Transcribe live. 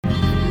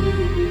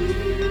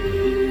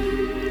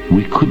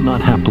we could not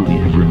happily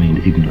have remained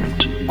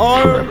ignorant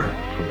forever.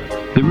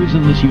 There is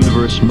in this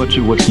universe much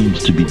of what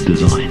seems to be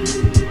design.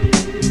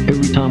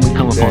 Every time we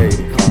come upon it,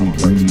 we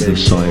breathe a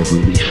sigh of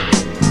relief.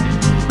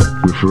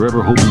 We're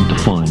forever hoping to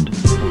find,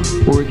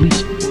 or at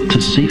least to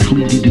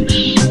safely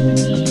deduce,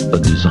 a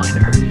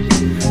designer.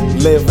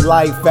 Live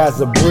life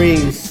as a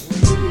breeze,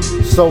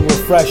 so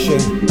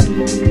refreshing,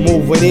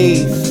 move with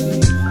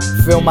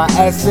ease. Feel my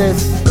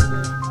essence,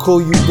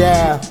 cool you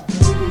down.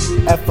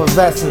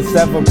 Effervescence,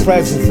 ever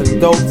presence,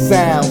 and dope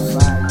sounds.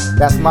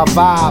 That's my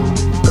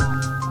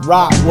vibe,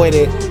 rock with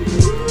it.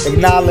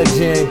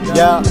 Acknowledging,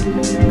 yeah,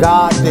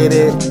 God did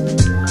it.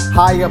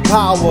 Higher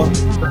power,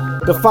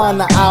 define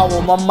the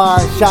hour. My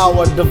mind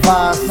shower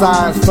divine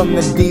signs from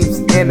the deep's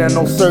inner,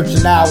 no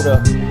searching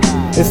outer.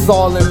 It's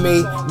all in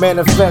me,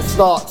 manifest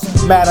thoughts,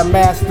 matter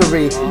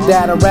mastery.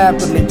 Data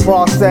rapidly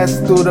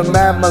processed through the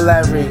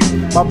mammillary.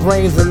 My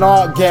brain's an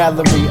art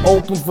gallery,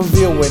 open for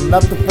viewing,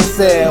 nothing for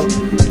sale.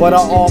 But I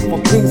offer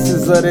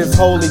pieces of this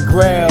holy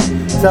grail.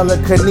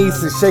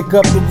 Telekinesis, shake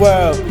up the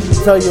world.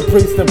 Tell your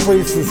priest and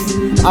priestess,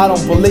 I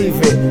don't believe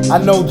it. I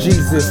know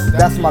Jesus,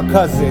 that's my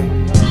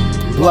cousin.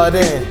 Blood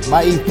in,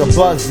 my ether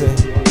buzzing.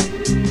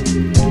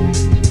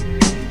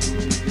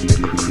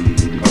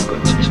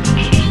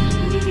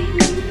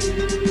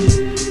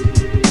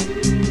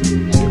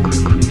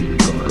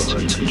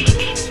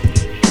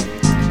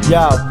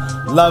 Yo,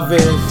 love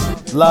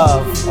is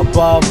love,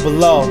 above,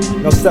 below.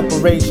 No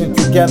separation,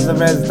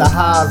 together as the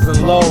highs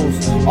and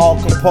lows. All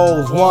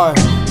composed, one,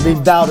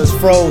 leave doubt as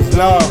froze,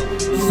 numb.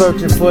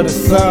 Searching for the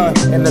sun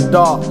in the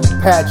dark,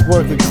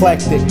 patchwork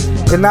eclectic.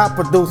 Cannot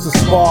produce a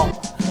spark.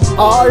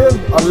 Iron,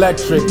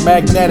 electric,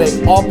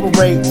 magnetic,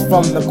 operates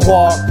from the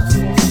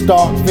quarks.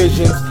 Stark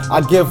visions,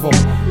 I give them.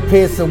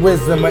 Piercing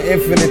wisdom of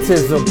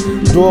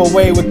infinitism. Do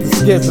away with the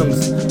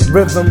schisms.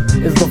 Rhythm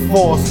is the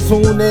force.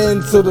 Tune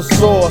in to the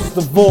source.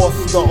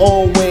 Divorce the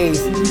old ways.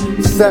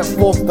 Set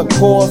forth the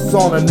course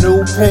on a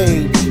new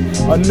page.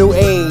 A new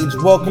age.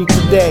 Welcome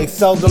today.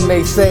 Seldom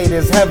they say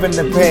there's heaven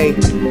to pay.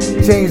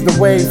 Change the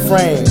wave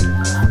frame.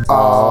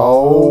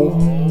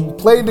 Oh.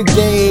 Play the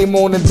game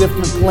on a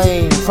different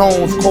plane.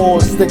 Tones,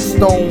 chords, sticks,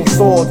 stones,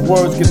 swords,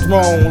 words get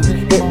thrown.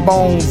 Hit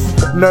bones,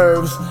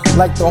 nerves,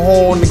 like the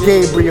horn of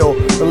Gabriel.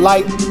 The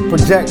light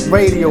project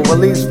radio,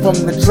 released from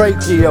the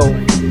tracheo.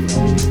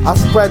 I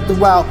spread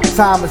throughout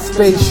time and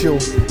spatial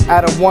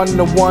at a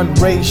 1-to-1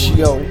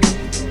 ratio.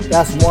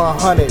 That's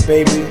 100,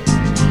 baby.